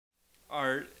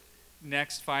Our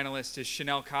next finalist is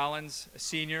Chane'l Collins, a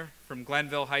senior from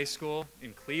Glenville High School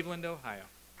in Cleveland, Ohio.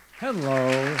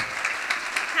 Hello.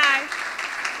 Hi.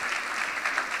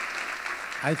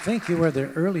 I think you were the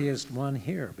earliest one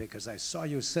here because I saw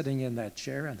you sitting in that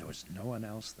chair and there was no one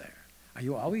else there. Are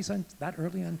you always that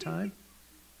early on time?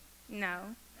 No.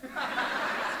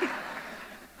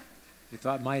 You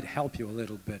thought might help you a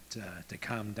little bit to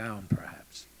calm down,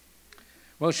 perhaps.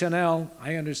 Well, Chane'l,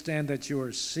 I understand that you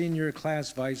are senior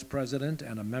class vice president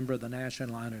and a member of the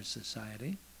National Honor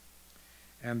Society,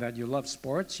 and that you love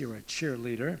sports. You're a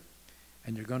cheerleader,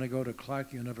 and you're going to go to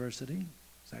Clark University.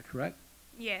 Is that correct?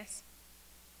 Yes.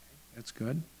 That's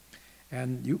good.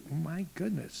 And you, my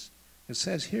goodness, it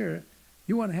says here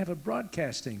you want to have a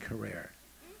broadcasting career.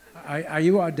 Are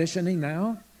you auditioning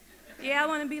now? Yeah, I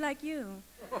want to be like you.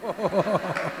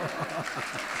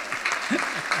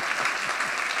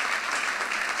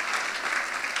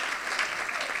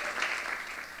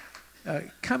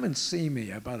 Come and see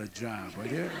me about a job, will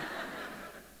you?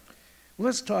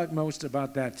 Let's talk most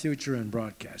about that future in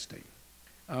broadcasting.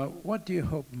 What do you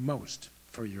hope most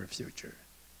for your future?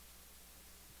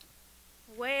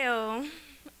 Well,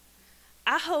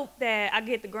 I hope that I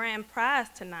get the grand prize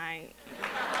tonight.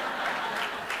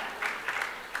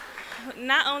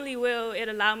 Not only will it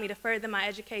allow me to further my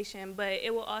education, but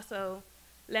it will also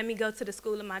let me go to the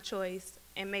school of my choice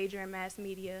and major in mass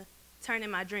media, turning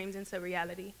my dreams into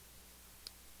reality.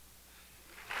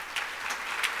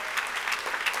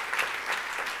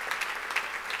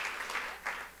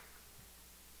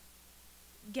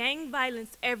 Gang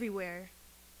violence everywhere.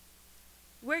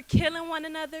 We're killing one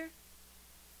another,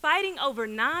 fighting over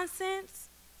nonsense.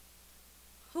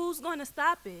 Who's going to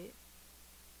stop it?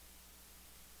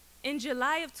 In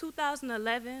July of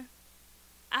 2011,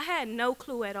 I had no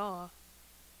clue at all.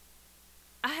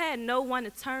 I had no one to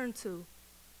turn to.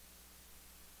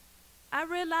 I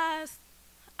realized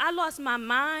I lost my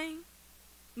mind,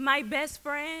 my best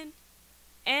friend,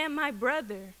 and my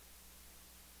brother.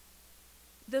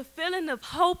 The feeling of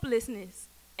hopelessness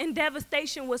and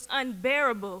devastation was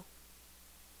unbearable.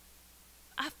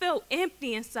 I felt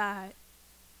empty inside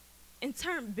and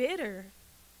turned bitter.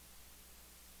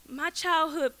 My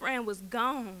childhood friend was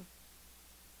gone.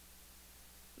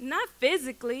 Not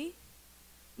physically,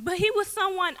 but he was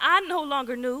someone I no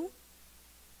longer knew.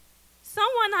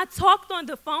 Someone I talked on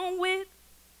the phone with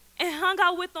and hung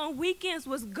out with on weekends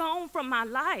was gone from my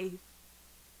life.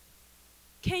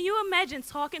 Can you imagine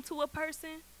talking to a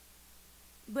person,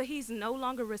 but he's no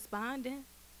longer responding?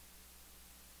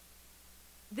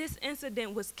 This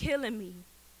incident was killing me.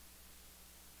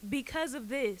 Because of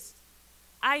this,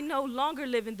 I no longer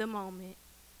live in the moment,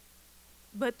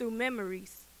 but through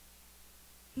memories.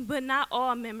 But not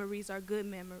all memories are good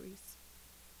memories.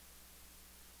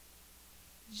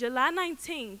 July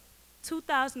 19,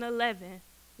 2011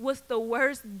 was the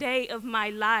worst day of my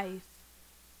life.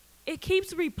 It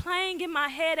keeps replaying in my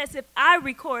head as if I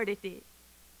recorded it.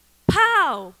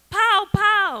 Pow, pow,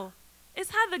 pow. It's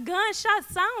how the gunshot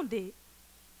sounded.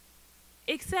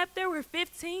 Except there were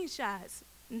 15 shots,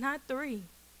 not 3.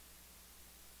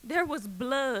 There was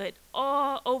blood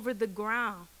all over the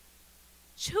ground.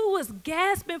 Chu was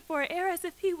gasping for air as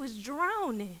if he was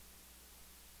drowning.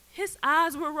 His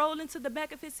eyes were rolling to the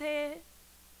back of his head.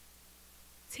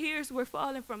 Tears were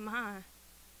falling from mine.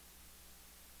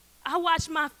 I watched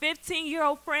my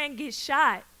 15-year-old friend get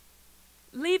shot,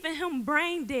 leaving him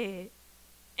brain dead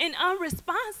and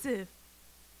unresponsive.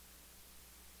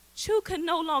 Chu could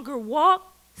no longer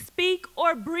walk, speak,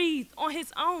 or breathe on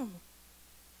his own.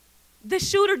 The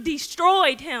shooter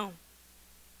destroyed him.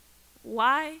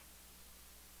 Why?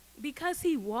 Because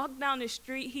he walked down the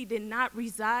street he did not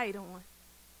reside on.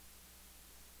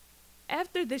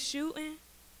 After the shooting,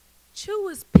 Chu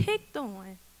was picked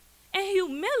on and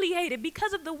humiliated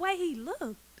because of the way he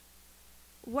looked.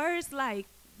 Words like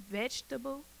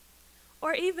vegetable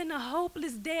or even a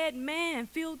hopeless dead man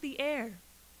filled the air.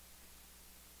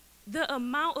 The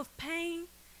amount of pain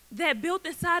that built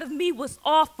inside of me was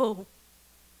awful.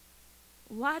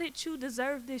 Why did Chu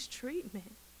deserve this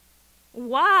treatment?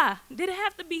 Why did it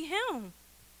have to be him?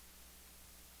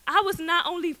 I was not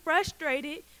only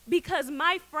frustrated because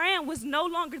my friend was no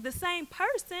longer the same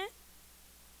person,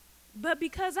 but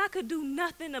because I could do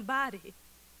nothing about it.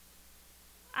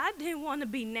 I didn't want to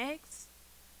be next.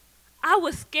 I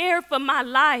was scared for my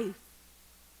life.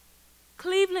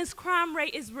 Cleveland's crime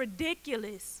rate is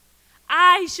ridiculous.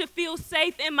 I should feel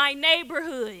safe in my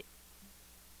neighborhood.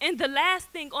 And the last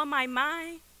thing on my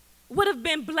mind would have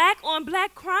been black on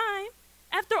black crime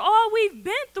after all we've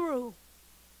been through.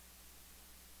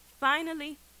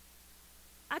 Finally,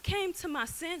 I came to my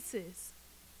senses.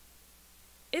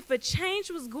 if a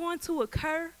change was going to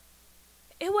occur,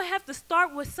 it would have to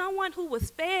start with someone who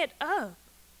was fed up.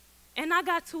 And I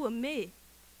got to admit,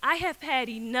 I have had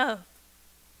enough.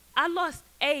 I lost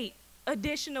 8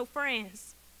 additional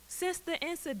friends since the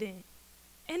incident,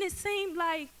 and it seemed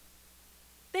like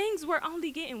things were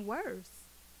only getting worse.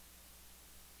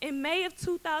 In May of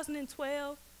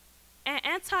 2012, an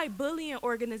anti-bullying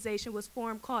organization was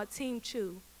formed called Team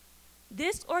Chew.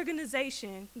 This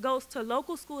organization goes to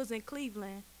local schools in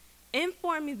Cleveland,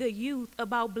 informing the youth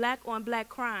about black-on-black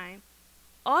crime,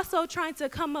 also trying to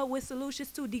come up with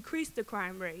solutions to decrease the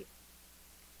crime rate.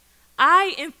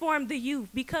 I inform the youth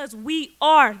because we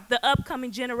are the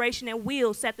upcoming generation and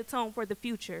will set the tone for the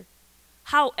future.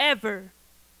 However,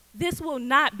 this will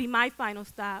not be my final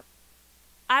stop.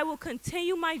 I will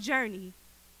continue my journey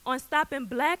on stopping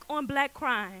black-on-black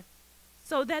crime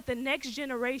so that the next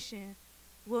generation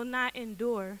will not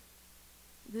endure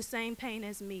the same pain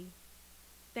as me.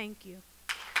 Thank you.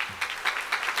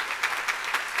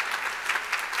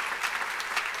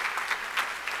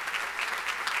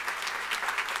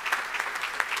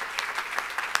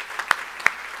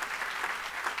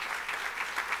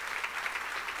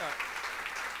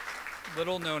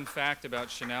 Little known fact about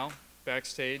Chane'l.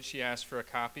 Backstage, she asked for a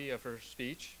copy of her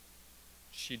speech.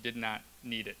 She did not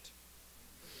need it.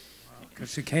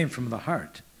 Because she came from the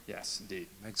heart. Yes, indeed.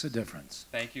 Makes a difference.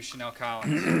 Thank you, Chane'l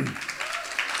Collins.